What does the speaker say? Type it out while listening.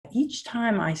each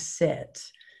time I sit,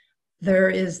 there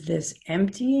is this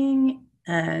emptying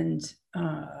and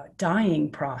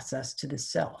dying process to the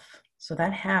self. So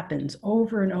that happens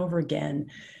over and over again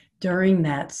during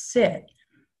that sit.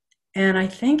 And I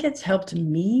think it's helped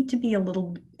me to be a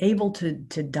little able to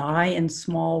die in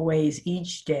small ways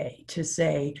each day, to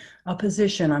say a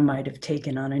position I might have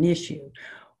taken on an issue,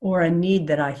 or a need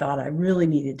that I thought I really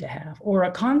needed to have, or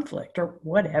a conflict, or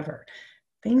whatever.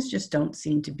 Things just don't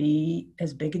seem to be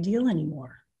as big a deal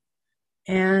anymore.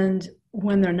 And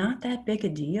when they're not that big a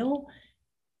deal,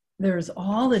 there's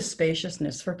all this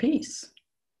spaciousness for peace.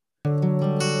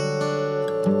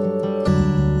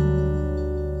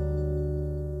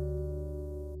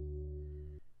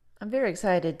 I'm very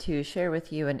excited to share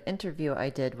with you an interview I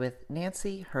did with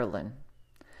Nancy Herlin.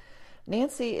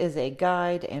 Nancy is a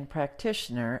guide and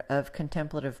practitioner of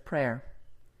contemplative prayer.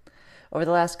 Over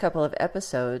the last couple of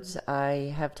episodes,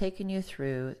 I have taken you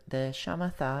through the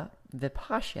Shamatha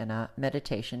Vipassana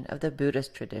meditation of the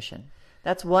Buddhist tradition.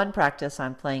 That's one practice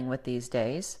I'm playing with these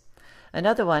days.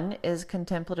 Another one is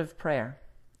contemplative prayer.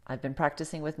 I've been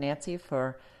practicing with Nancy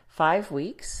for 5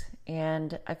 weeks,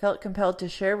 and I felt compelled to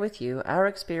share with you our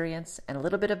experience and a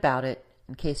little bit about it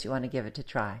in case you want to give it a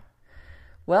try.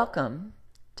 Welcome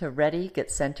to Ready,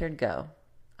 Get Centered, Go.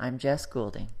 I'm Jess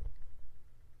Goulding.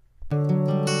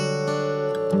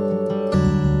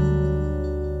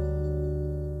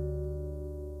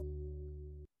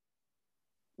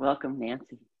 Welcome,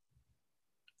 Nancy.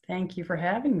 Thank you for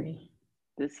having me.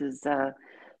 This is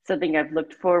something I've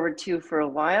looked forward to for a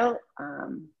while.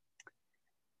 I'm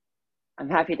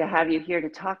happy to have you here to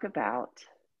talk about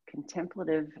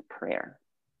contemplative prayer.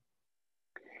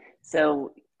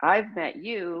 So I met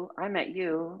you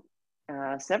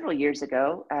several years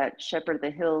ago at Shepherd of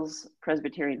the Hills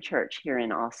Presbyterian Church here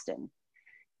in Austin.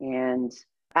 And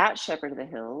at Shepherd of the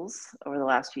Hills, over the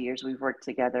last few years, we've worked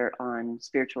together on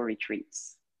spiritual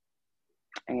retreats.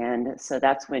 And so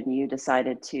that's when you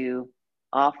decided to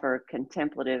offer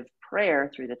contemplative prayer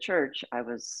through the church. I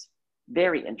was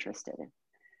very interested.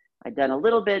 I'd done a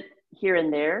little bit here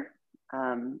and there,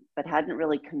 but hadn't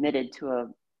really committed to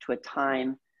a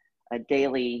time, a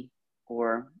daily,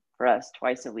 or for us,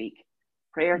 twice a week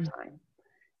prayer time.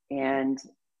 And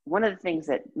one of the things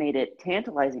that made it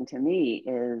tantalizing to me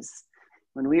is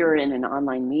when we were in an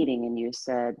online meeting and you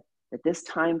said that this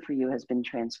time for you has been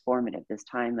transformative, this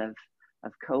time of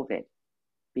COVID,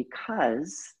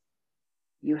 because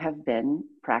you have been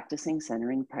practicing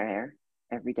centering prayer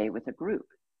every day with a group.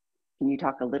 Can you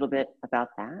talk a little bit about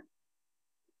that?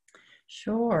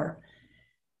 Sure.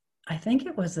 I think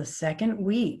it was the second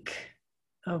week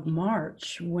of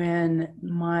March when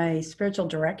my spiritual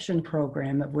direction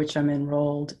program, of which I'm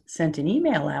enrolled, sent an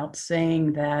email out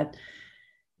saying that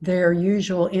their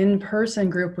usual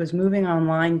in-person group was moving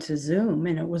online to Zoom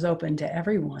and it was open to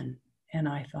everyone. And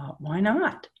I thought, why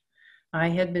not? I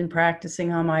had been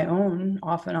practicing on my own,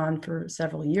 off and on for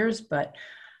several years, but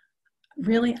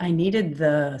really I needed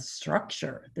the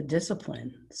structure, the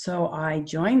discipline. So I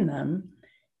joined them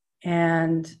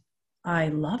and I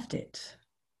loved it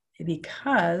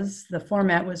because the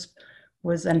format was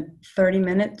a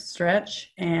 30-minute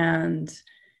stretch and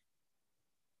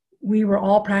we were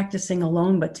all practicing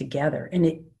alone but together.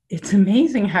 And it's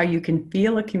amazing how you can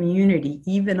feel a community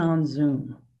even on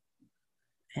Zoom.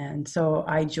 And so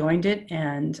I joined it,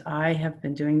 and I have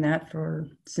been doing that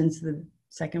since the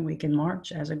second week in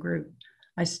March as a group.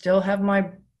 I still have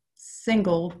my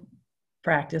single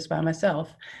practice by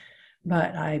myself,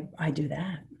 but I do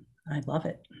that. I love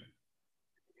it.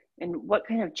 And what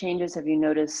kind of changes have you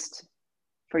noticed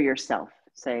for yourself,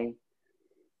 say,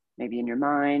 maybe in your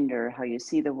mind or how you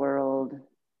see the world?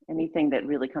 Anything that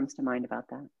really comes to mind about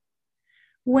that?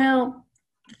 Well,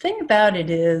 the thing about it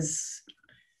is,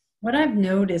 what I've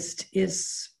noticed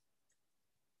is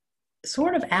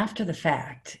sort of after the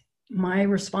fact, my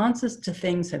responses to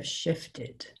things have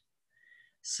shifted.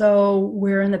 So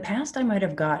where in the past I might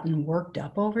have gotten worked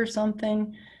up over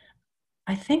something,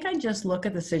 I think I just look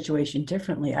at the situation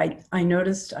differently. I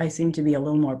noticed I seem to be a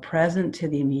little more present to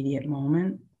the immediate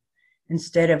moment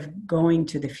instead of going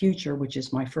to the future, which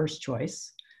is my first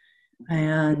choice.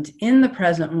 And in the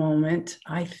present moment,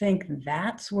 I think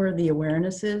that's where the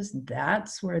awareness is,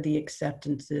 that's where the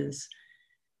acceptance is.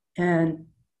 And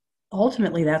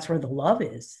ultimately, that's where the love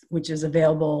is, which is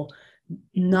available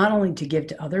not only to give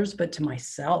to others, but to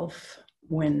myself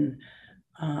when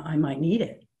I might need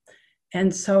it.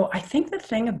 And so I think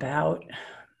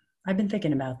I've been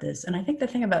thinking about this, and I think the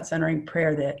thing about centering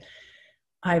prayer that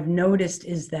I've noticed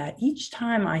is that each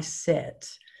time I sit,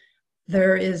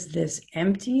 there is this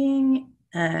emptying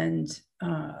and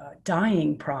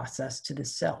dying process to the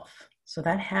self. So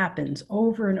that happens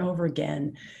over and over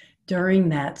again during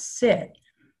that sit.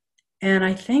 And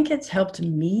I think it's helped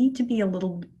me to be a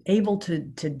little able to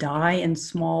die in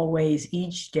small ways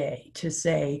each day, to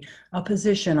say a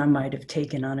position I might have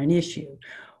taken on an issue,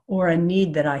 or a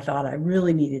need that I thought I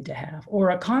really needed to have, or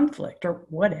a conflict, or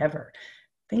whatever.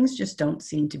 Things just don't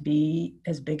seem to be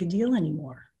as big a deal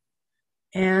anymore.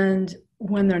 And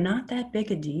when they're not that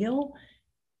big a deal,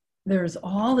 there's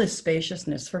all this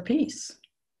spaciousness for peace.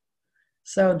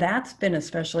 So that's been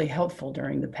especially helpful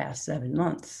during the past 7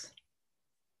 months.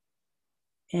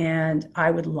 And I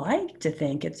would like to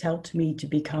think it's helped me to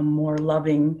become more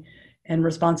loving and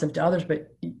responsive to others,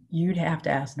 but you'd have to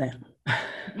ask them.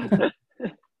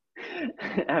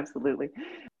 Absolutely.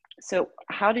 So,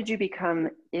 how did you become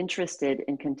interested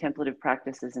in contemplative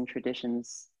practices and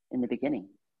traditions in the beginning?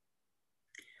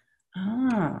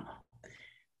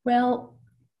 Well,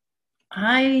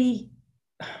 I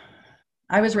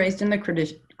was raised in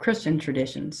the Christian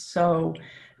traditions, so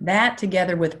that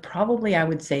together with probably I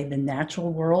would say the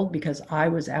natural world, because I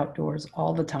was outdoors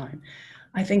all the time,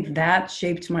 I think that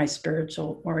shaped my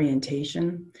spiritual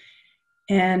orientation.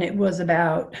 And it was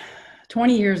about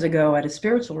 20 years ago at a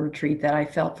spiritual retreat that I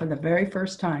felt for the very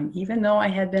first time, even though I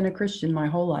had been a Christian my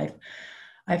whole life,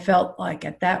 I felt like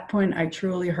at that point I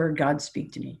truly heard God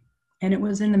speak to me. And it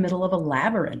was in the middle of a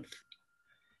labyrinth.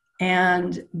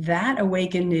 And that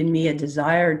awakened in me a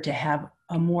desire to have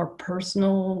a more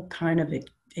personal kind of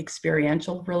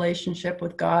experiential relationship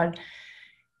with God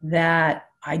that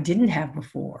I didn't have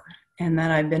before, and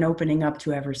that I've been opening up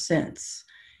to ever since.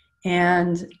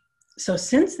 And so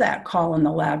since that call in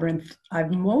the labyrinth,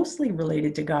 I've mostly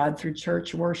related to God through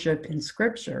church worship and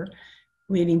scripture,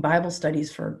 leading Bible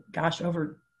studies for,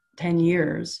 over 10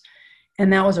 years.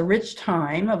 And that was a rich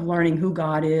time of learning who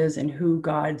God is and who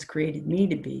God's created me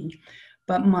to be.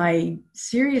 But my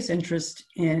serious interest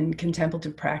in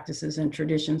contemplative practices and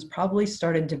traditions probably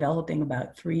started developing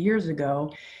about 3 years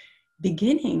ago,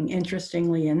 beginning,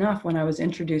 interestingly enough, when I was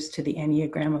introduced to the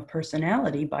Enneagram of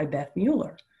Personality by Beth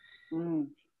Mueller.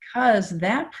 Because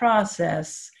that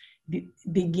process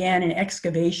began an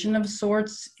excavation of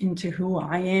sorts into who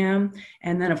I am,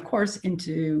 and then, of course,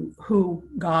 into who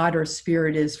God or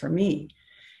Spirit is for me.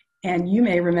 And you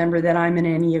may remember that I'm an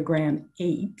Enneagram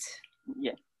 8.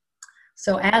 Yeah.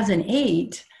 So as an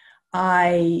 8,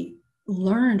 I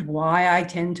learned why I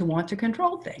tend to want to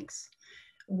control things,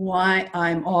 why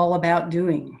I'm all about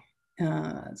doing,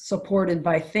 supported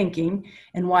by thinking,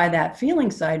 and why that feeling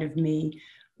side of me,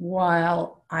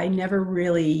 while I never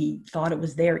really thought it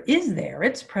was there, is there.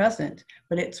 It's present,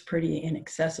 but it's pretty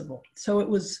inaccessible. So it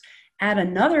was at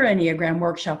another Enneagram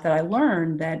workshop that I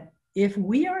learned that if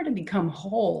we are to become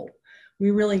whole,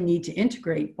 we really need to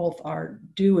integrate both our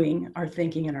doing, our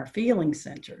thinking, and our feeling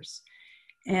centers.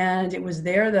 And it was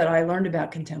there that I learned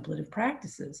about contemplative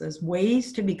practices as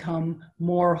ways to become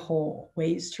more whole,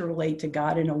 ways to relate to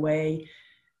God in a way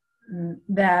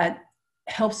that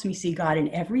helps me see God in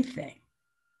everything,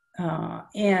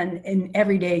 and in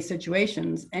everyday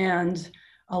situations, and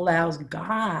allows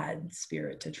God's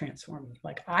Spirit to transform me.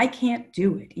 Like, I can't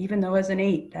do it, even though as an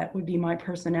 8, that would be my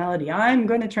personality. I'm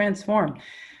going to transform.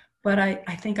 But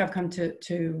I think I've come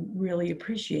to really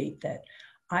appreciate that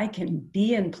I can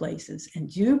be in places and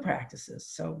do practices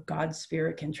so God's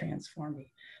Spirit can transform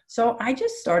me. So I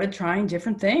just started trying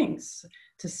different things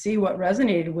to see what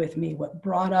resonated with me, what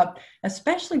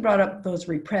especially brought up those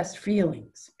repressed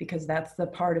feelings, because that's the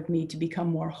part of me to become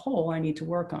more whole I need to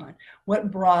work on. What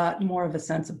brought more of a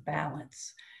sense of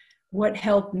balance? What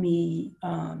helped me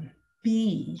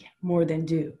be more than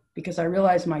do? Because I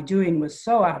realized my doing was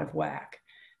so out of whack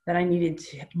that I needed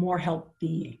more help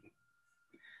being.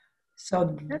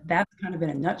 So that's kind of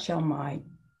in a nutshell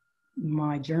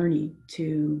my journey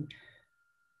to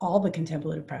all the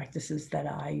contemplative practices that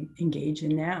I engage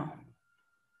in now.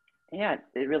 Yeah,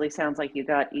 it really sounds like you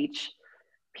got each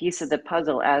piece of the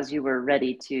puzzle as you were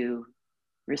ready to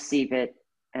receive it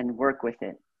and work with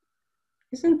it.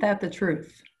 Isn't that the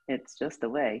truth? It's just the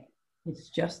way. It's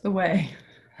just the way.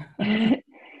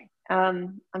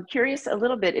 I'm curious a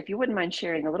little bit, if you wouldn't mind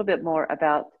sharing a little bit more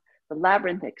about the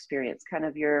labyrinth experience, kind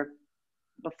of your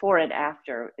before and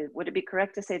after. Would it be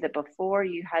correct to say that before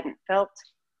you hadn't felt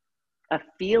a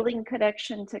feeling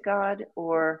connection to God,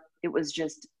 or it was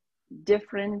just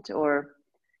different, or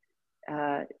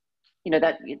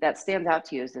that stands out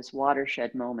to you as this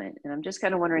watershed moment? And I'm just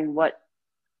kind of wondering what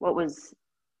was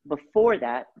before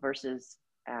that versus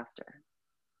after.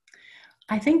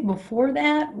 I think before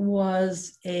that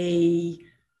was an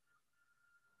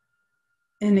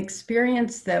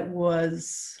experience that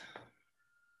was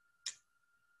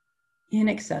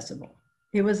inaccessible.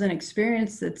 It was an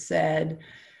experience that said,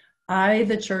 I,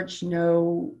 the church,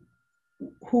 know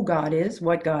who God is,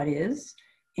 what God is,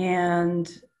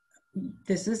 and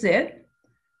this is it.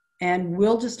 And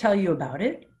we'll just tell you about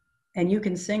it. And you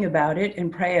can sing about it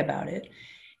and pray about it.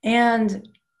 And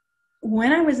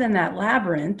when I was in that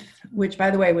labyrinth, which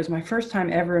by the way was my first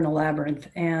time ever in a labyrinth,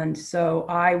 and so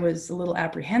I was a little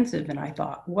apprehensive and I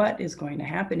thought, what is going to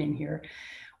happen in here?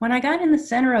 When I got in the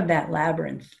center of that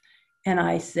labyrinth and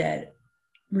I said,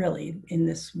 really, in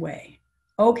this way,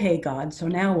 okay, God, so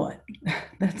now what?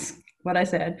 That's what I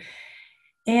said.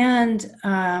 And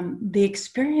the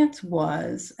experience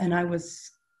was, and I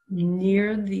was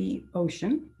near the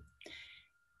ocean,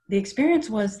 the experience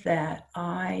was that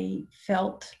I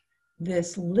felt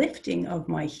this lifting of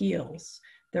my heels.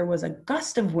 There was a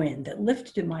gust of wind that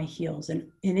lifted my heels, and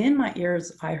in my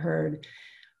ears, I heard,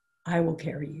 I will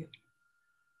carry you.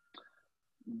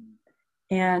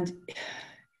 And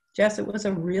Jess, it was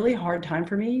a really hard time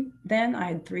for me then. I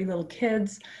had 3 little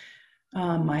kids.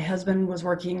 My husband was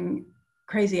working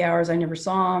crazy hours. I never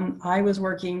saw him. I was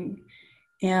working,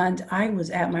 and I was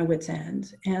at my wit's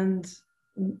end. And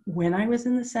when I was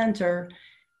in the center,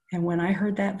 and when I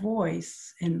heard that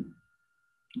voice, and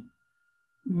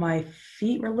my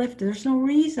feet were lifted, there's no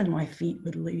reason my feet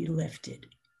would be lifted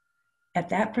at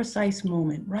that precise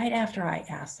moment, right after I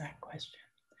asked that question.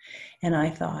 And I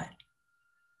thought,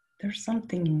 there's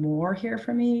something more here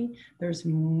for me. There's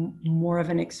more of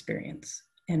an experience,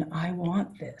 and I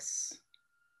want this.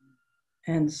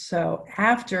 And so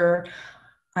after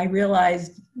I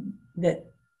realized that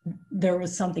there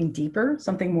was something deeper,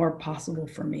 something more possible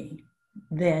for me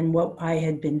than what I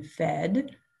had been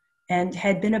fed and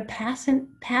had been a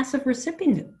passive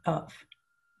recipient of,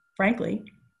 frankly.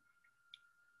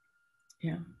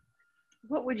 Yeah.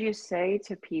 What would you say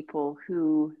to people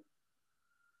who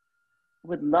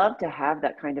would love to have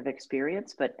that kind of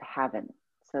experience but haven't?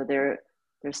 So they're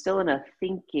still in a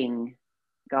thinking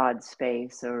God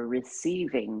space or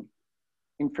receiving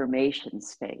information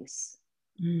space,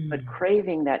 but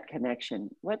craving that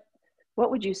connection. What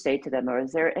would you say to them? Or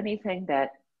is there anything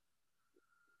that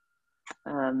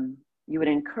you would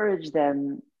encourage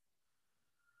them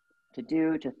to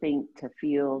do, to think, to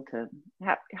feel,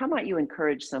 how might you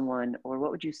encourage someone, or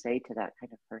what would you say to that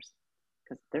kind of person?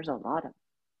 Because there's a lot of,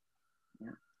 yeah.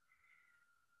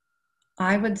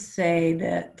 I would say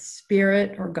that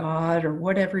spirit or God or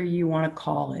whatever you want to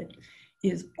call it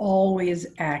is always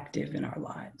active in our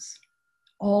lives,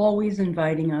 always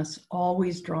inviting us,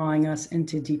 always drawing us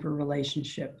into deeper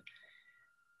relationship,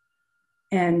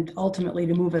 and ultimately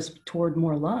to move us toward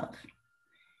more love.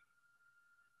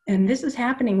 And this is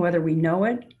happening whether we know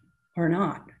it or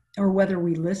not, or whether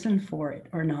we listen for it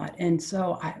or not. And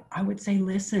so I would say,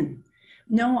 listen.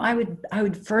 No, I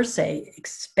would first say,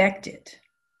 expect it.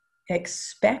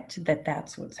 Expect that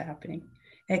that's what's happening.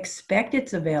 Expect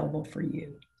it's available for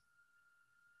you.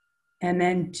 And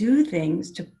then do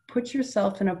things to put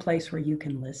yourself in a place where you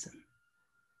can listen.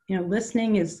 You know,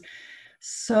 listening is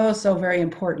so very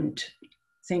important.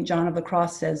 St. John of the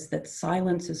Cross says that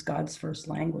silence is God's first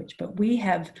language, but we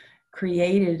have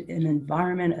created an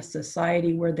environment, a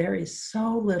society where there is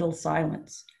so little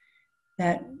silence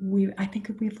that I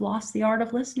think we've lost the art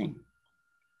of listening.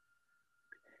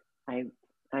 I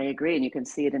agree, and you can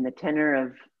see it in the tenor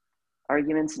of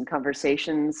arguments and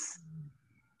conversations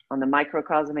on the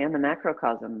microcosm and the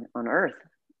macrocosm on Earth.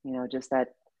 You know, just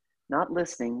that not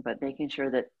listening, but making sure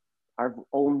that our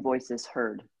own voice is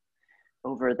heard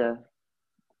over the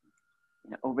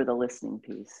listening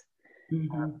piece.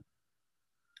 Mm-hmm.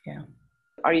 Yeah.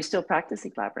 Are you still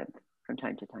practicing labyrinth from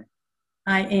time to time?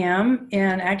 I am.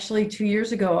 And actually 2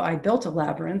 years ago, I built a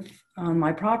labyrinth on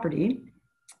my property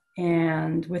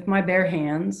and with my bare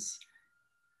hands.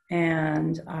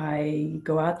 And I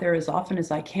go out there as often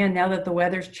as I can. Now that the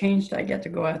weather's changed, I get to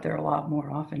go out there a lot more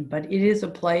often. But it is a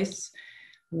place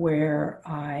where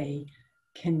I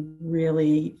can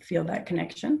really feel that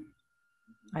connection.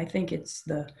 I think it's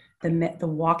the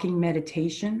walking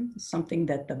meditation, something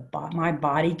that my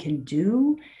body can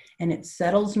do, and it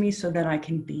settles me so that I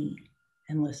can be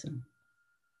and listen.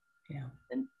 Yeah.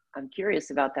 And I'm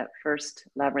curious about that first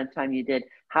labyrinth time you did.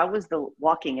 How was the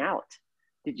walking out?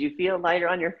 Did you feel lighter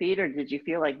on your feet, or did you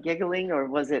feel like giggling, or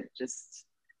was it just,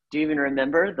 do you even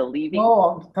remember the leaving?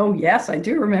 Oh yes, I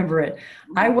do remember it.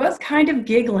 I was kind of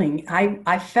giggling.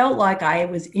 I felt like I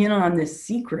was in on this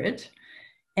secret.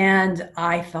 And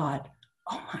I thought,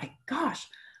 oh my gosh,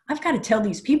 I've got to tell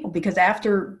these people, because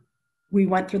after we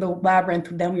went through the labyrinth,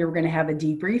 then we were going to have a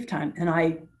debrief time. And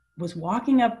I was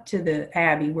walking up to the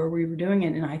Abbey where we were doing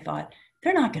it, and I thought,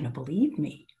 they're not going to believe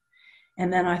me.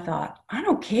 And then I thought, I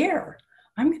don't care.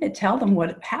 I'm going to tell them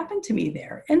what happened to me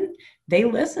there. And they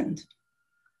listened.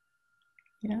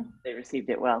 Yeah. They received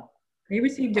it well. They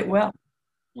received it well.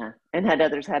 Yeah. And had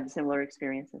others had similar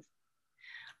experiences?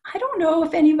 I don't know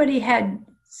if anybody had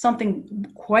something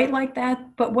quite like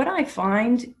that, but what I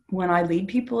find when I lead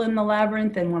people in the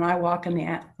labyrinth and when I walk in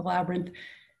the labyrinth,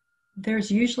 there's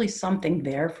usually something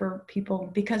there for people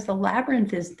because the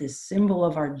labyrinth is this symbol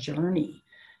of our journey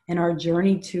and our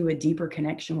journey to a deeper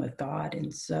connection with God.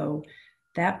 And so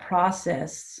that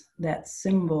process, that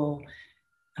symbol,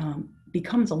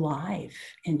 becomes alive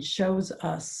and shows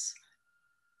us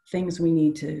things we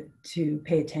need to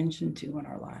pay attention to in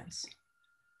our lives.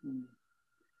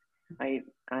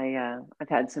 I've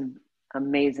had some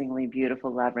amazingly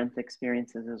beautiful labyrinth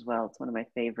experiences as well. It's one of my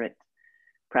favorite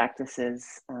practices.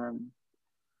 And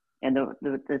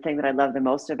the thing that I love the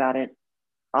most about it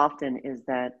often is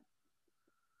that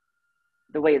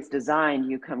the way it's designed,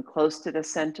 you come close to the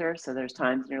center. So there's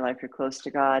times in your life you're close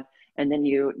to God. And then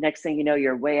next thing you know,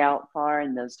 you're way out far,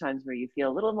 and those times where you feel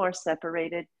a little more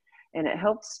separated. And it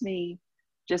helps me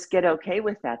just get okay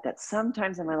with that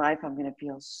sometimes in my life, I'm going to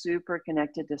feel super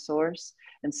connected to source.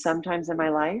 And sometimes in my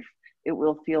life, it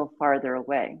will feel farther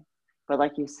away. But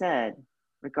like you said,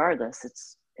 regardless,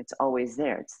 it's always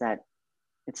there.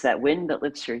 It's that wind that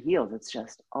lifts your heels. It's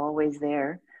just always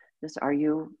there. Just are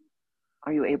you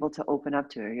able to open up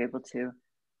to it? Are you able to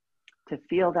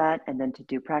feel that, and then to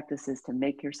do practices to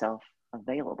make yourself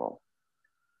available?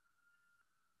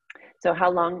 So how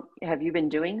long have you been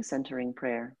doing centering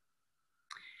prayer?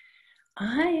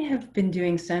 I have been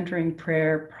doing centering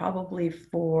prayer probably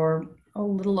for a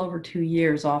little over 2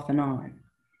 years off and on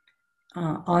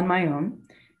my own.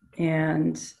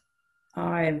 And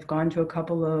I've gone to a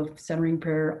couple of centering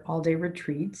prayer all-day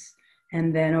retreats.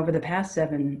 And then over the past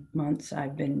 7 months,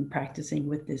 I've been practicing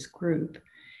with this group.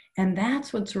 And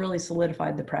that's what's really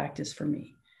solidified the practice for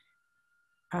me.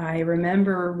 I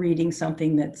remember reading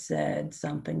something that said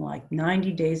something like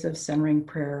 90 days of centering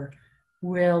prayer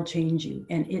will change you.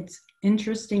 And it's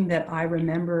interesting that I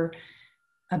remember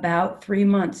about 3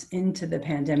 months into the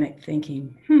pandemic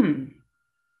thinking,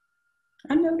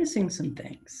 I'm noticing some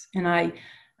things. And I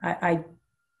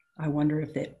wonder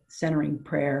if that centering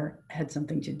prayer had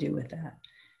something to do with that.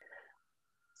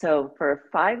 So for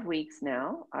 5 weeks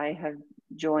now, I have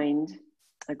joined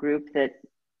a group that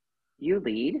you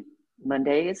lead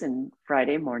Mondays and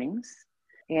Friday mornings.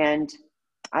 And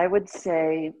I would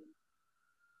say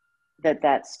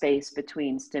that space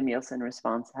between stimulus and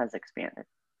response has expanded.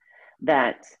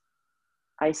 That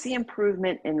I see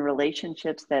improvement in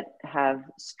relationships that have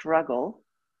struggle,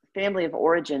 family of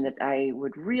origin, that I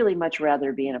would really much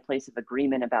rather be in a place of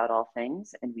agreement about all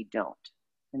things, and we don't.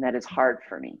 And that is hard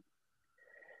for me.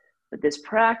 But this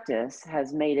practice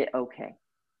has made it okay.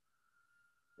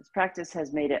 This practice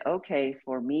has made it okay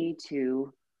for me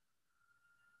to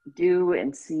do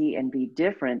and see and be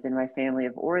different than my family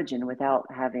of origin without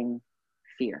having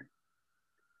fear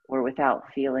or without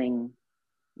feeling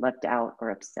left out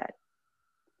or upset.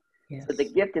 Yes. So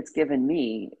the gift it's given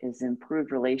me is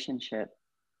improved relationship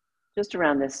just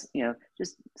around this,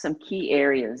 just some key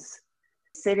areas.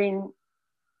 Sitting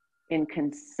in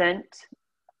consent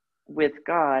with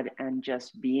God and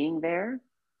just being there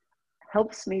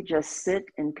helps me just sit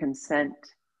in consent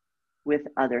with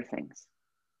other things.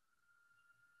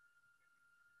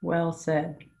 Well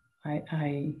said.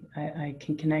 I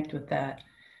can connect with that.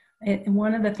 And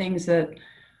one of the things that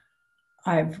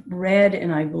I've read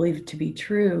and I believe to be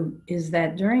true is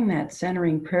that during that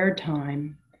centering prayer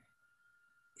time,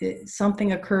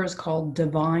 something occurs called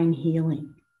divine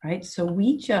healing, right? So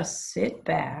we just sit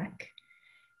back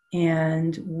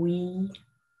and we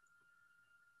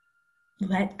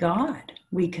let God,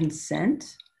 we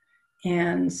consent.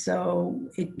 And so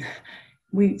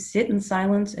we sit in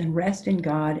silence and rest in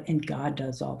God, and God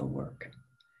does all the work.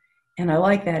 And I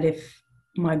like that. If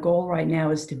my goal right now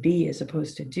is to be as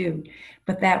opposed to do,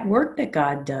 but that work that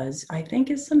God does, I think,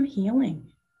 is some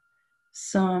healing,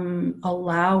 some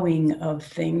allowing of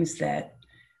things that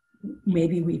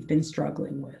maybe we've been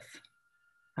struggling with.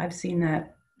 I've seen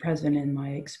that present in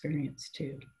my experience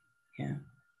too. Yeah.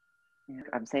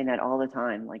 I'm saying that all the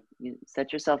time. Like, you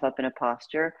set yourself up in a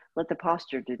posture, let the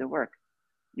posture do the work.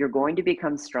 You're going to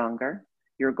become stronger.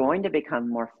 You're going to become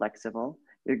more flexible.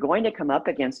 You're going to come up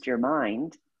against your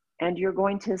mind, and you're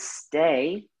going to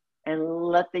stay and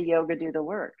let the yoga do the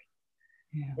work.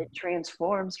 Yeah. It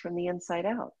transforms from the inside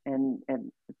out. And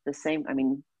the same,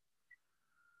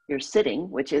 you're sitting,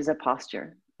 which is a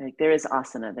posture. Like, there is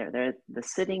asana there. The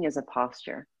sitting is a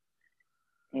posture.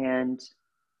 And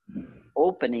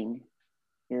opening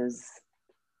is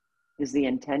the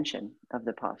intention of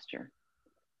the posture.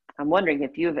 I'm wondering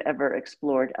if you've ever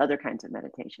explored other kinds of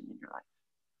meditation in your life.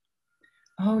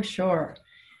 Oh, sure.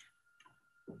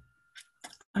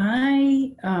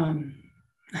 I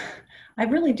I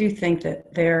really do think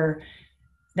that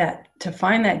to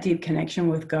find that deep connection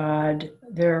with God,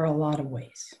 there are a lot of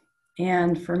ways.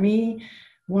 And for me,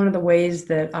 one of the ways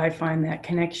that I find that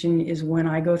connection is when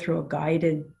I go through a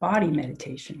guided body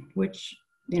meditation, which,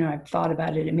 I've thought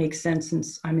about it. It makes sense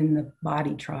since I'm in the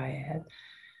body triad.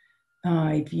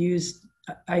 I view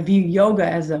yoga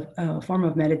as a form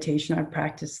of meditation. I've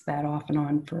practiced that off and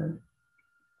on for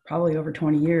probably over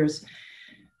 20 years.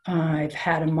 I've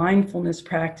had a mindfulness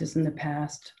practice in the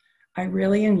past. I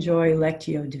really enjoy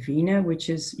Lectio Divina, which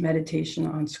is meditation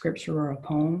on scripture or a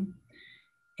poem.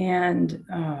 And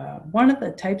one of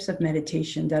the types of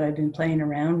meditation that I've been playing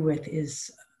around with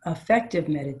is affective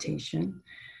meditation,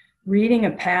 reading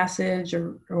a passage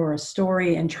or a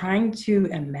story and trying to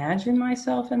imagine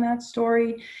myself in that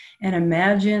story and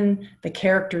imagine the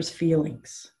character's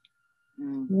feelings,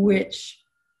 which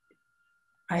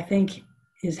I think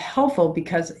is helpful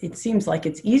because it seems like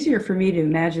it's easier for me to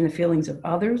imagine the feelings of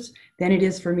others than it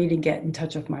is for me to get in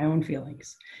touch with my own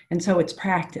feelings. And so it's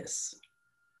practice.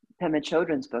 Pema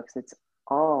Chodron's books, it's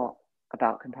all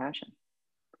about compassion.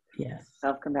 Yes.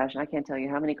 Self-compassion. I can't tell you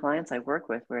how many clients I work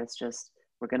with where it's just,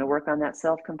 we're going to work on that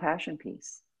self-compassion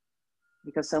piece.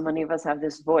 Because so many of us have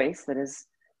this voice that is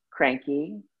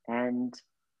cranky and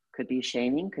could be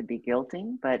shaming, could be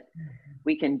guilting, but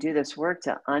we can do this work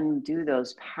to undo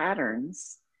those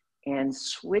patterns and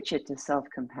switch it to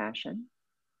self-compassion,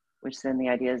 which then the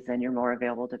idea is then you're more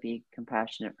available to be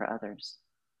compassionate for others.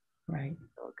 Right.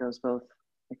 So it goes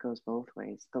both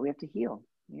ways, but we have to heal.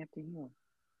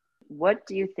 What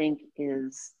do you think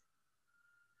is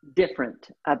different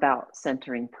about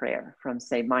centering prayer from,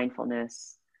 say,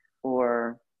 mindfulness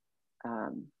or,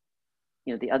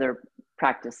 the other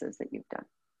practices that you've done?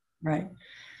 Right.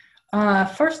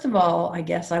 First of all, I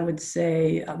guess I would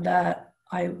say that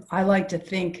I like to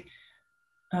think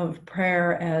of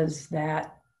prayer as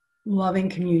that loving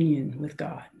communion with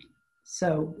God.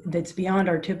 So that's beyond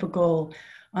our typical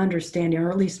understanding, or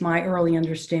at least my early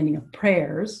understanding of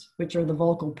prayers, which are the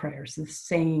vocal prayers, the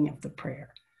saying of the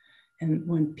prayer. And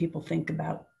when people think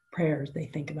about prayers, they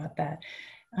think about that.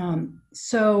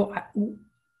 So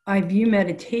I view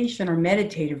meditation or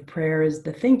meditative prayer as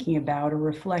the thinking about or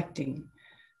reflecting,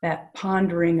 that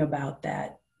pondering about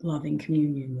that loving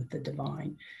communion with the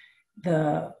divine.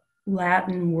 The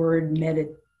Latin word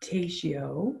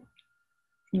meditatio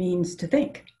means to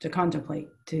think, to contemplate,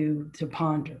 to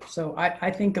ponder. So I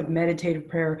think of meditative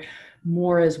prayer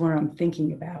more as what I'm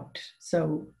thinking about.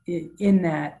 So in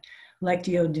that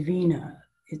Lectio Divina,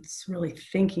 it's really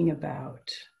thinking about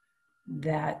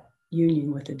that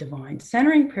union with the divine.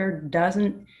 Centering prayer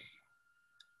doesn't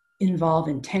involve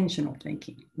intentional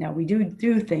thinking. Now we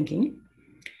do thinking,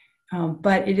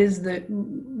 but it is the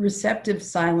receptive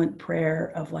silent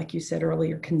prayer of, like you said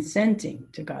earlier, consenting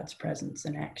to God's presence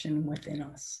and action within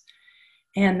us.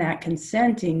 And that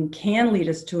consenting can lead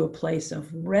us to a place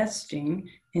of resting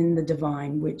in the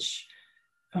divine, which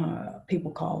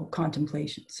people call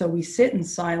contemplation. So we sit in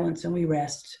silence and we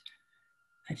rest.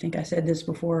 I think I said this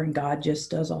before, and God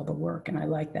just does all the work, and I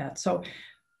like that. So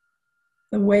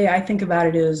the way I think about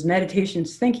it is meditation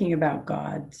is thinking about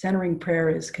God, centering prayer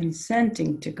is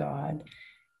consenting to God,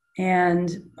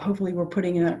 and hopefully we're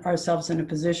putting ourselves in a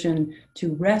position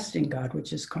to rest in God,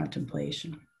 which is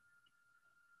contemplation.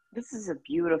 This is a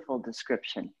beautiful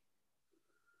description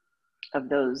of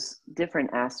those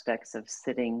different aspects of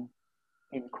sitting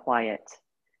in quiet,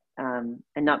 and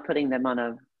not putting them on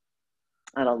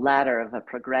a ladder of a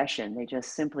progression. They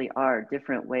just simply are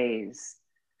different ways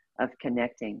of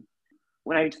connecting.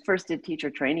 When I first did teacher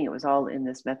training, it was all in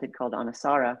this method called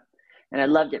Anusara. And I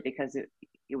loved it because it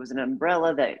was an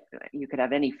umbrella that you could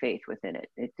have any faith within it.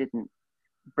 It didn't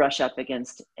brush up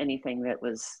against anything that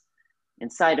was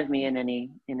inside of me in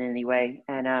any way.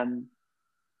 And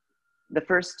the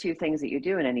first two things that you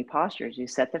do in any posture is you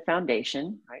set the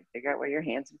foundation, right? Figure out where your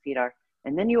hands and feet are,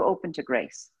 and then you open to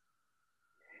grace.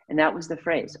 And that was the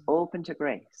phrase, open to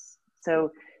grace.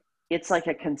 So it's like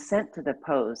a consent to the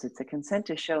pose. It's a consent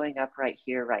to showing up right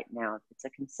here, right now. It's a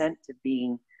consent to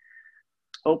being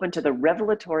open to the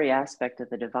revelatory aspect of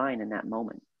the divine in that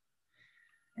moment.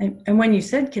 And when you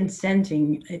said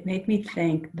consenting, it made me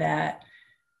think that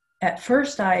at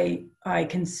first I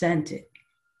consented.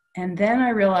 And then I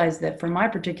realized that for my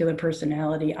particular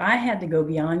personality, I had to go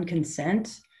beyond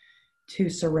consent to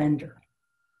surrender.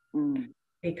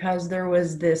 Because there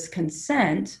was this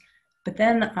consent, but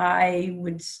then I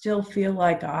would still feel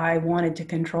like I wanted to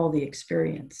control the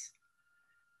experience.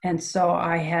 And so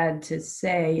I had to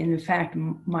say, and in fact,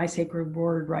 my sacred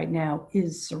word right now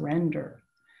is surrender.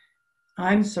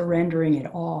 I'm surrendering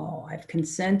it all. I've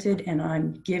consented and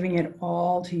I'm giving it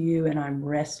all to you, and I'm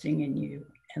resting in you,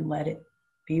 and let it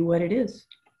be what it is.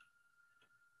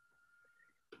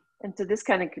 And so this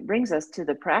kind of brings us to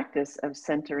the practice of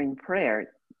centering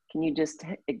prayer. Can you just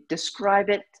describe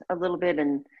it a little bit?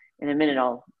 And in a minute,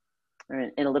 or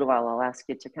in a little while, I'll ask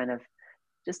you to kind of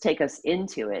just take us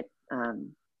into it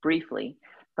briefly.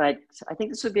 But I think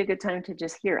this would be a good time to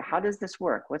just hear, how does this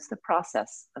work? What's the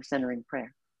process of centering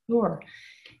prayer? Sure.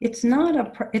 It's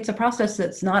a process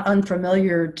that's not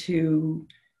unfamiliar to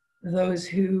those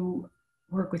who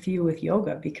work with you with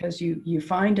yoga, because you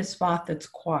find a spot that's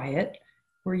quiet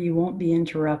where you won't be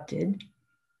interrupted,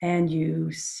 and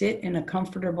you sit in a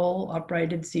comfortable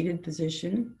uprighted seated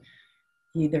position,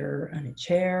 either on a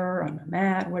chair, on a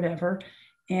mat, whatever.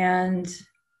 And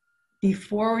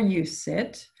before you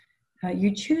sit,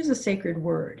 you choose a sacred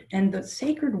word, and the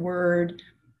sacred word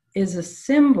is a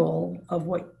symbol of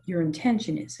what your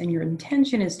intention is. And your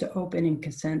intention is to open and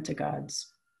consent to God's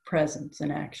presence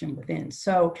and action within.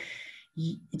 So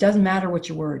it doesn't matter what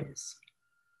your word is.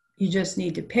 You just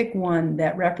need to pick one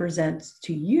that represents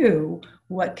to you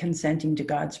what consenting to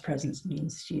God's presence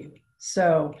means to you.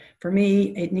 So for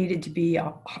me, it needed to be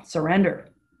a surrender.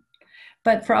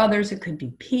 But for others, it could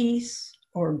be peace,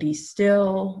 or be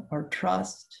still, or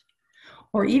trust.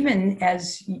 Or even,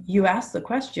 as you asked the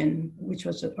question, which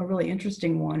was a really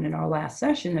interesting one in our last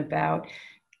session, about,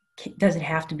 does it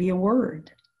have to be a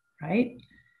word, right?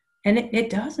 And it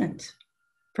doesn't.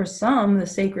 For some, the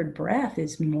sacred breath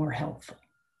is more helpful.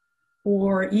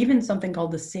 Or even something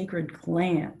called the sacred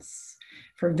glance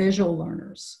for visual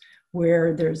learners,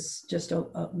 where there's just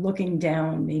a looking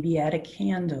down, maybe at a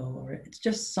candle, or it's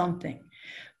just something.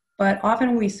 But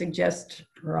often we suggest,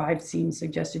 or I've seen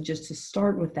suggested, just to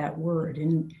start with that word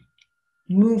and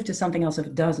move to something else if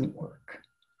it doesn't work,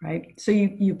 right? So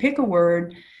you pick a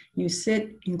word, you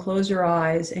sit and close your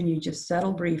eyes, and you just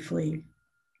settle briefly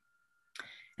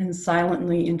and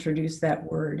silently introduce that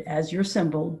word as your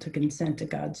symbol to consent to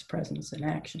God's presence and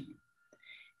action.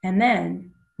 And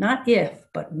then, not if,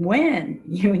 but when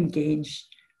you engage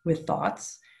with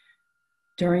thoughts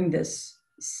during this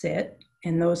sit,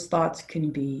 and those thoughts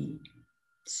can be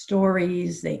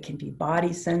stories, they can be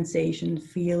body sensations,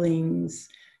 feelings,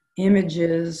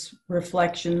 images,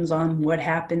 reflections on what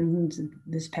happened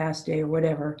this past day or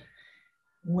whatever.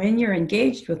 When you're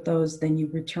engaged with those, then you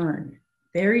return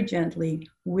very gently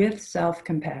with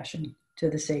self-compassion to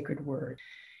the sacred word.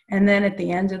 And then at the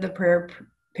end of the prayer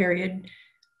period,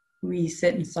 we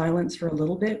sit in silence for a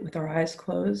little bit with our eyes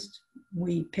closed.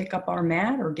 We pick up our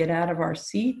mat or get out of our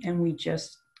seat, and we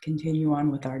just continue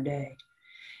on with our day.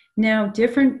 Now,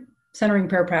 different centering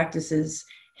prayer practices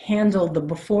handle the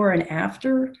before and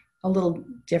after a little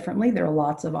differently. There are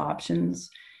lots of options.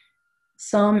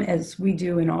 Some, as we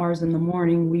do in ours in the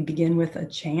morning, we begin with a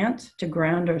chant to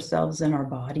ground ourselves in our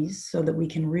bodies so that we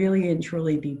can really and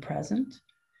truly be present.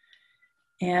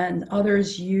 And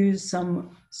others use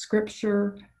some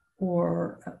scripture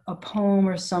or a poem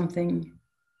or something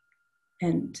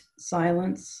and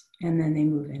silence, and then they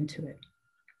move into it.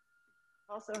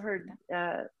 Also heard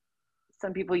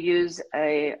some people use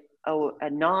a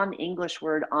non-English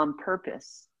word on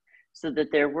purpose so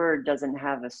that their word doesn't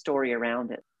have a story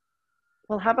around it.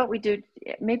 Well, how about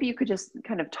maybe you could just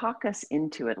kind of talk us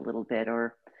into it a little bit,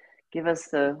 or give us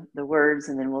the words,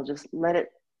 and then we'll just let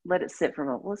it sit for a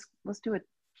moment. Let's do a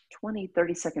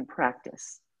 20-30-second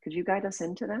practice. Could you guide us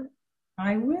into that?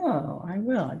 I will.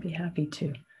 I'd be happy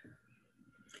to.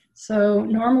 So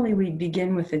normally we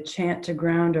begin with a chant to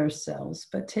ground ourselves,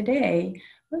 but today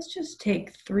let's just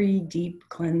take 3 deep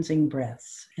cleansing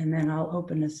breaths, and then I'll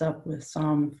open us up with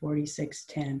Psalm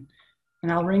 46:10.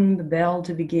 And I'll ring the bell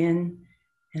to begin,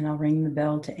 and I'll ring the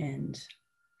bell to end.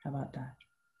 How about that?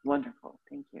 Wonderful.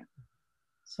 Thank you.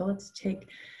 So let's take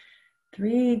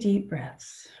 3 deep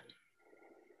breaths.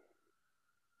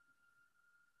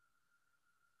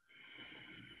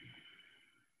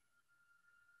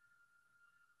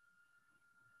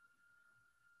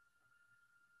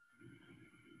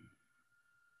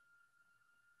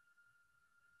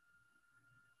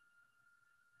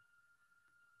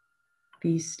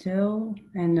 Be still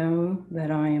and know that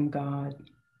I am God.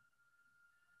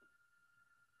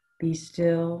 Be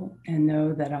still and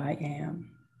know that I am.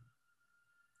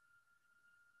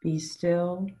 Be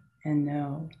still and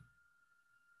know.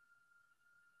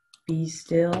 Be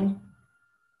still.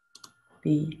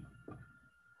 Be.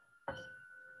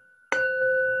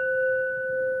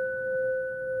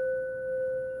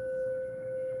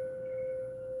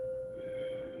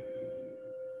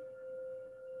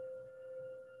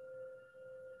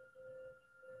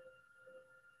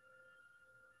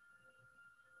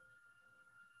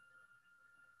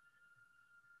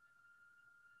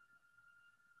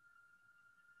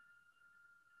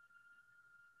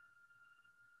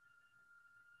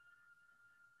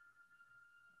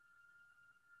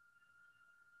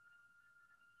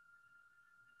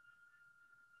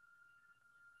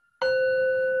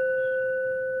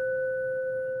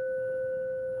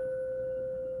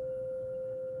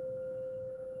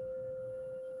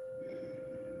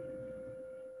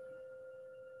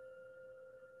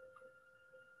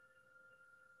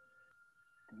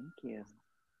 you.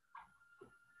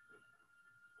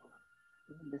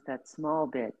 Even just that small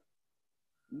bit,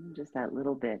 even just that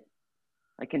little bit,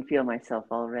 I can feel myself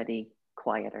already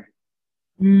quieter.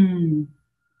 Mm.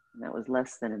 And that was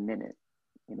less than a minute.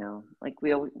 Like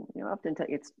we often tell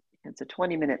you it's a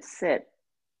 20-minute sit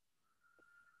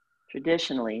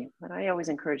traditionally, but I always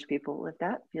encourage people, if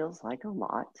that feels like a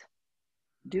lot,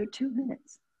 do 2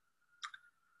 minutes.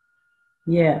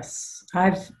 Yes,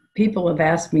 people have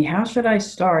asked me, how should I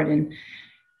start? And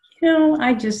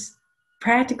I just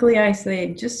practically I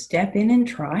say just step in and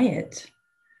try it.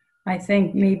 I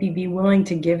think maybe be willing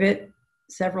to give it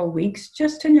several weeks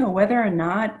just to know whether or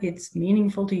not it's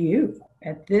meaningful to you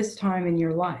at this time in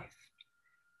your life.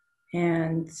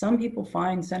 And some people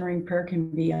find centering prayer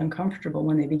can be uncomfortable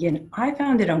when they begin. I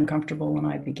found it uncomfortable when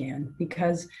I began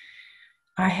because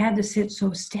I had to sit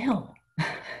so still.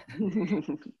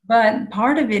 But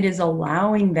part of it is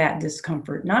allowing that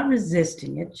discomfort, not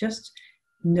resisting it, just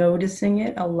noticing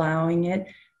it, allowing it,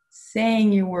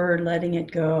 saying your word, letting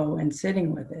it go, and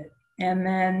sitting with it. And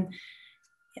then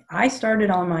I started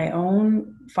on my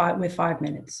own with 5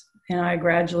 minutes, and I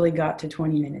gradually got to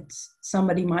 20 minutes.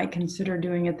 Somebody might consider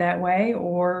doing it that way,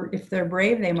 or if they're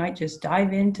brave, they might just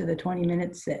dive into the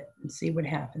 20-minute sit and see what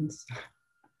happens.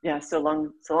 Yeah, so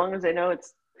long as they know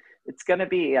it's going to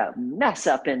be a mess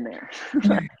up in there.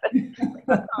 Like in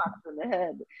the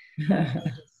head.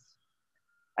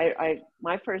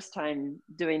 My first time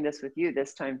doing this with you,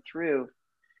 this time through,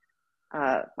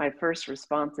 my first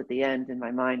response at the end in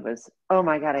my mind was, oh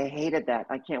my God, I hated that.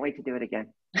 I can't wait to do it again.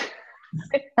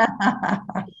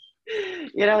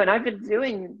 And I've been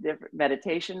doing different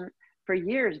meditation for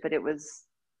years, but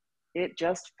it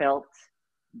just felt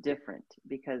different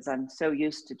because I'm so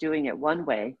used to doing it one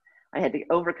way. I had to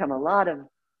overcome a lot of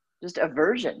just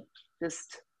aversion,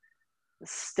 just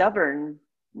stubborn,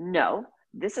 no,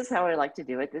 this is how I like to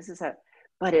do it.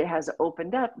 But it has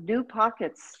opened up new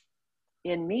pockets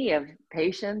in me of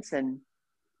patience and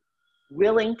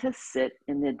willing to sit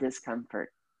in the discomfort.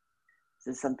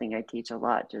 This is something I teach a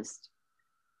lot. Just,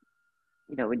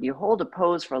 when you hold a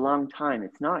pose for a long time,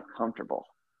 it's not comfortable.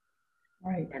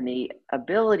 Right. And the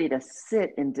ability to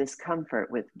sit in discomfort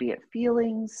with, be it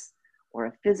feelings or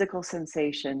a physical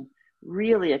sensation,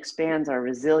 really expands our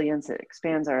resilience. It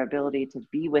expands our ability to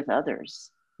be with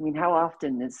others. I mean, how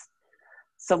often is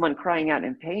someone crying out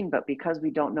in pain, but because we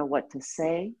don't know what to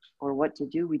say or what to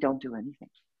do, we don't do anything.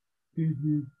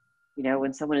 Mm-hmm.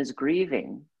 When someone is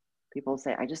grieving, people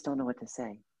say, I just don't know what to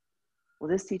say. Well,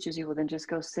 this teaches you, well, then just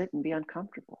go sit and be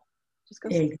uncomfortable. Just go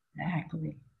sit.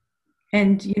 Exactly.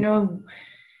 And,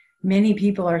 many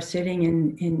people are sitting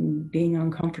in being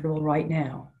uncomfortable right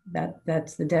now.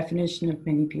 That's the definition of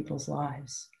many people's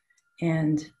lives.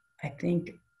 And I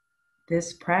think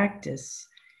this practice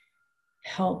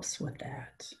helps with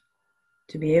that,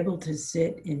 to be able to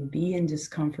sit and be in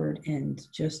discomfort and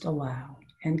just allow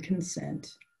and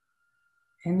consent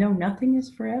and know nothing is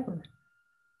forever.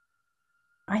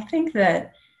 I think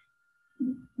that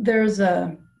there's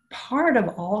a part of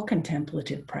all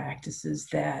contemplative practices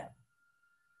that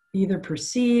either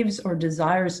perceives or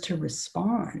desires to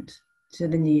respond to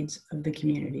the needs of the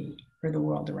community or the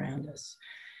world around us.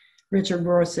 Richard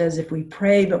Rohr says, if we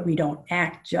pray but we don't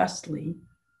act justly,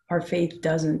 our faith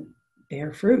doesn't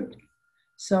bear fruit.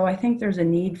 So I think there's a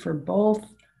need for both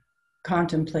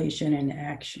contemplation and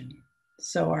action.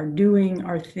 So our doing,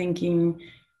 our thinking,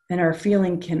 and our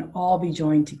feeling can all be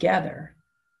joined together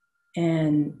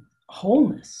in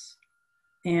wholeness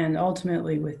and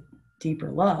ultimately with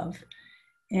deeper love.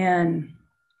 And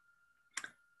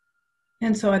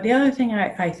so the other thing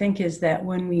I think is that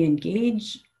when we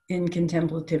engage in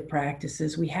contemplative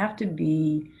practices, we have to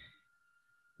be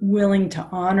willing to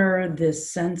honor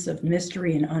this sense of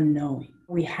mystery and unknowing.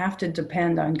 We have to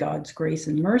depend on God's grace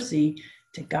and mercy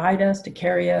to guide us, to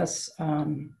carry us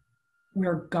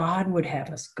where God would have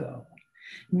us go,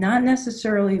 not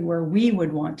necessarily where we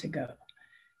would want to go.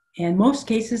 In most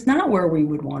cases, not where we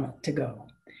would want to go.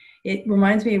 It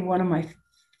reminds me of one of my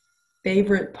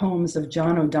favorite poems of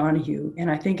John O'Donohue,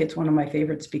 and I think it's one of my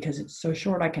favorites because it's so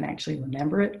short I can actually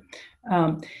remember it.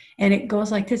 And it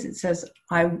goes like this. It says,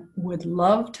 I would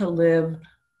love to live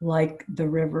like the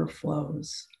river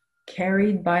flows,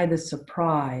 carried by the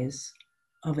surprise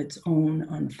of its own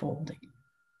unfolding.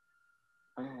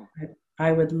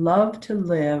 I would love to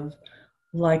live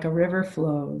like a river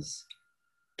flows,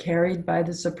 carried by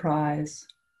the surprise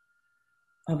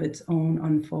of its own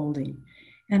unfolding.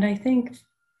 And I think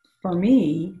for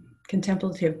me,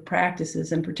 contemplative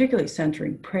practices, and particularly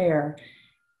centering prayer,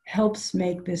 helps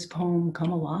make this poem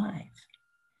come alive.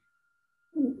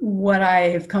 What I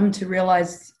have come to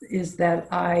realize is that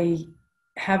I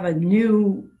have a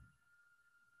new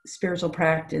spiritual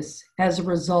practice as a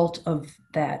result of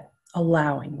that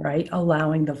allowing, right?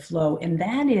 Allowing the flow. And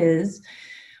that is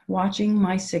watching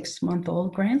my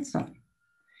 6-month-old grandson.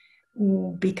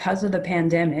 Because of the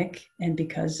pandemic and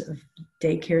because of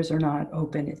daycares are not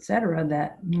open, et cetera,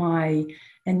 that my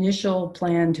initial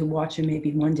plan to watch him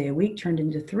maybe one day a week turned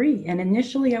into 3. And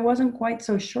initially I wasn't quite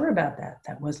so sure about that.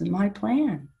 That wasn't my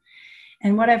plan.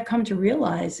 And what I've come to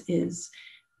realize is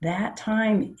that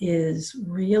time is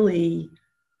really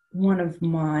one of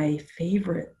my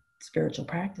favorite spiritual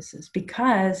practices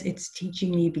because it's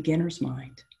teaching me beginner's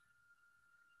mind.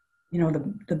 You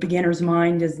know, the beginner's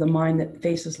mind is the mind that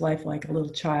faces life like a little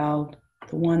child,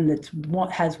 the one that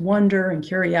has wonder and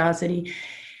curiosity.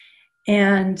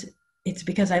 And it's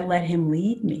because I let him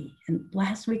lead me. And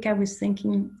last week I was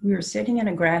thinking, we were sitting in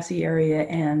a grassy area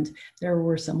and there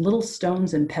were some little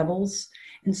stones and pebbles.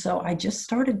 And so I just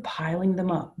started piling them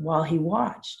up while he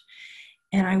watched.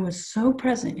 And I was so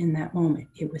present in that moment.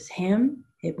 It was him,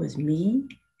 it was me,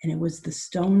 and it was the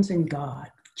stones and God,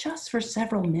 just for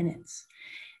several minutes.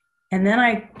 And then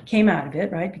I came out of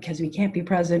it, right? Because we can't be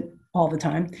present all the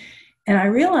time. And I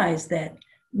realized that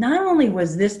not only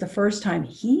was this the first time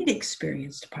he'd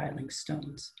experienced piling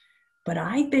stones, but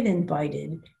I'd been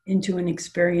invited into an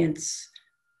experience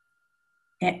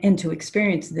and to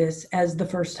experience this as the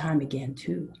first time again,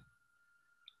 too.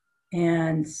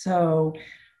 And so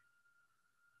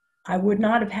I would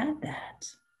not have had that.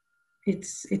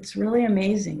 It's really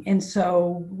amazing. And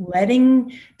so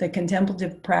letting the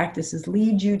contemplative practices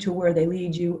lead you to where they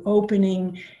lead you,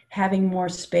 opening, having more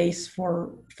space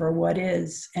for what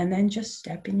is, and then just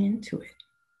stepping into it.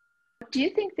 Do you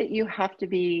think that you have to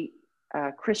be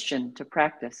a Christian to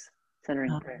practice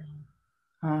centering prayer?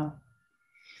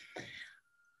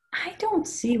 I don't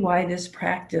see why this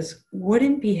practice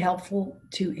wouldn't be helpful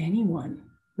to anyone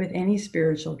with any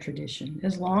spiritual tradition,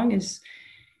 as long as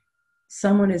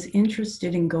someone is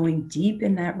interested in going deep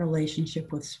in that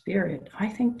relationship with spirit. I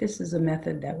think this is a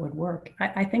method that would work.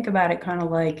 I think about it kind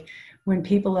of like when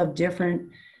people of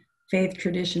different faith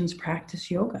traditions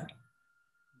practice yoga.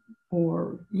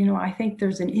 Or, you know, I think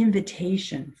there's an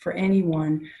invitation for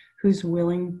anyone who's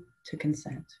willing to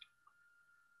consent.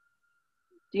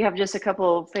 Do you have just a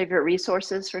couple of favorite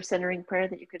resources for centering prayer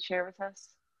that you could share with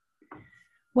us?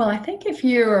 Well, I think if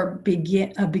you're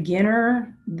a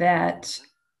beginner, that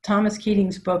Thomas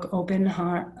Keating's book, Open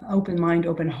Mind,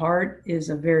 Open Heart, is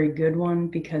a very good one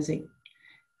because it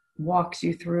walks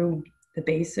you through the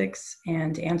basics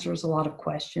and answers a lot of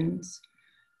questions.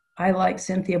 I like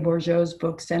Cynthia Bourgeau's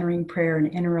book, Centering Prayer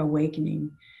and Inner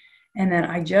Awakening. And then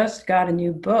I just got a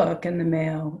new book in the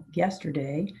mail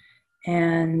yesterday,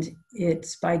 and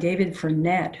it's by David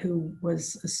Furnett, who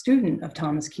was a student of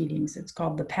Thomas Keating's. It's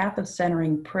called The Path of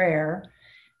Centering Prayer,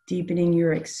 Deepening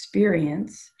Your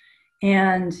Experience.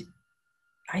 And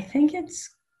I think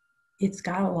it's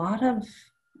got a lot of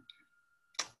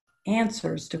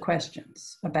answers to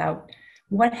questions about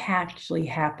what actually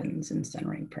happens in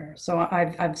centering prayer. So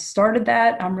I've started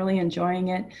that. I'm really enjoying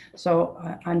it. So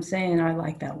I'm saying I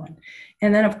like that one.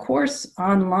 And then, of course,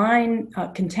 online,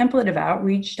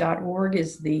 contemplativeoutreach.org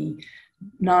is the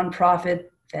nonprofit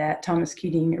that Thomas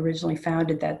Keating originally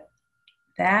founded. That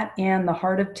and the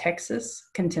Heart of Texas,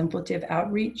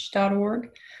 contemplativeoutreach.org.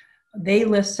 They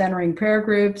list centering prayer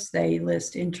groups. They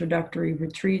list introductory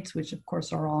retreats, which of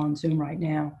course are all on Zoom right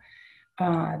now.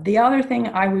 The other thing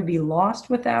I would be lost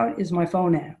without is my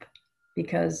phone app,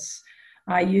 because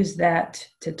I use that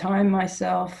to time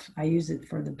myself. I use it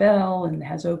for the bell and it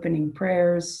has opening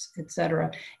prayers,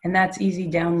 etc. And that's easy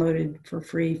downloaded for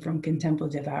free from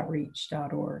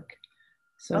contemplativeoutreach.org.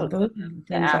 So those are the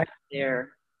things there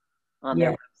on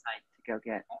their website to go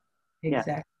get.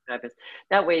 Exactly. Yeah.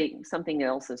 That way something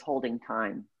else is holding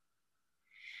time.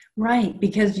 Right,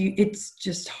 because it's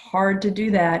just hard to do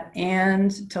that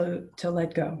and to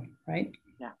let go, right?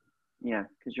 Yeah,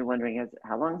 because you're wondering,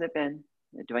 how long has it been?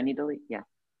 Do I need to leave? Yeah,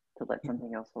 to let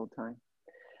something else hold time.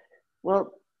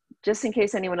 Well, just in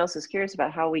case anyone else is curious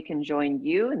about how we can join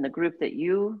you in the group that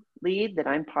you lead, that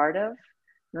I'm part of,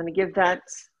 you want to give that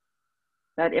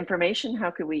information?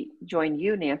 How could we join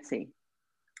you, Nancy,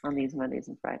 on these Mondays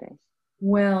and Fridays?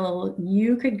 Well,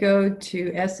 you could go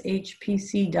to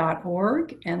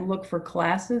shpc.org and look for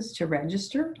classes to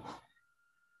register.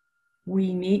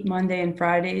 We meet Monday and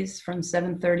Fridays from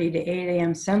 7:30 to 8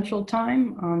 a.m. Central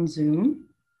Time on Zoom,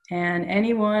 and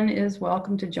anyone is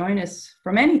welcome to join us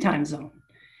from any time zone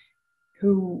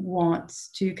who wants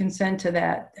to consent to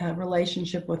that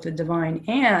relationship with the divine,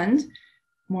 and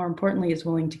more importantly, is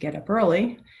willing to get up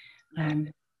early.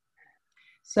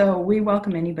 So we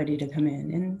welcome anybody to come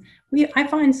in. And I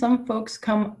find some folks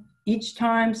come each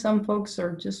time, some folks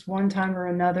are just one time or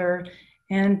another,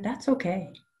 and that's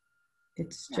okay.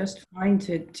 It's Yeah. just fine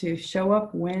to show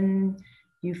up when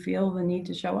you feel the need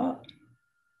to show up.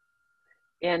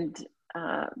 And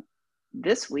uh,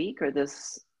 this week or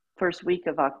this first week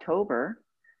of October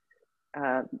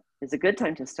uh, is a good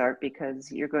time to start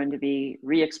because you're going to be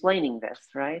re-explaining this,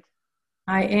 right?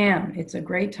 I am. It's a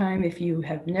great time if you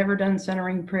have never done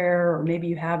centering prayer, or maybe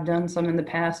you have done some in the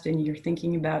past and you're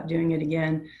thinking about doing it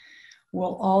again.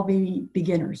 We'll all be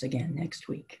beginners again next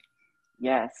week.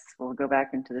 Yes, we'll go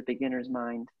back into the beginner's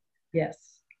mind.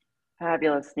 Yes.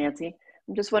 Fabulous, Nancy.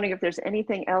 I'm just wondering if there's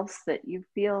anything else that you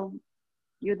feel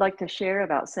you'd like to share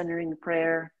about centering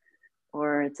prayer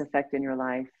or its effect in your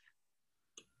life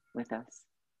with us.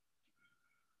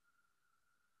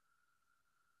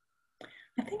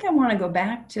 I think I want to go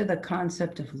back to the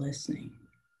concept of listening.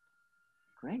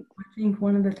 Great. I think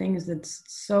one of the things that's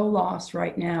so lost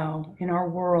right now in our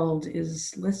world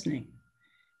is listening.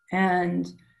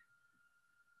 And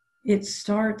it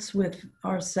starts with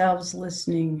ourselves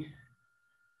listening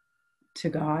to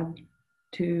God,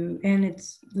 and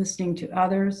it's listening to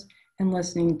others and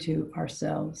listening to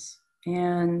ourselves.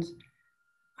 And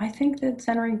I think that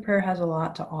centering prayer has a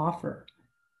lot to offer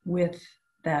with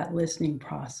that listening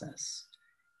process.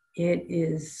 It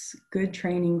is good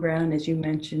training ground, as you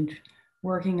mentioned,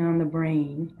 working on the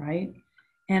brain, right?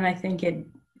 And I think it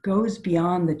goes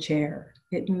beyond the chair.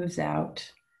 It moves out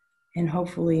and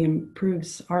hopefully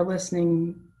improves our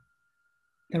listening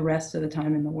the rest of the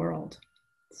time in the world.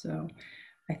 So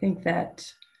I think that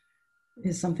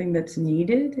is something that's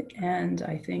needed. And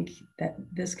I think that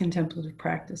this contemplative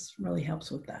practice really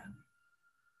helps with that.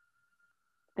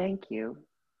 Thank you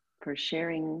for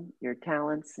sharing your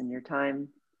talents and your time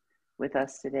with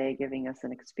us today, giving us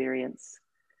an experience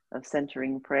of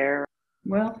centering prayer.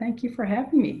 Well, thank you for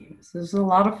having me. This is a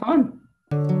lot of fun.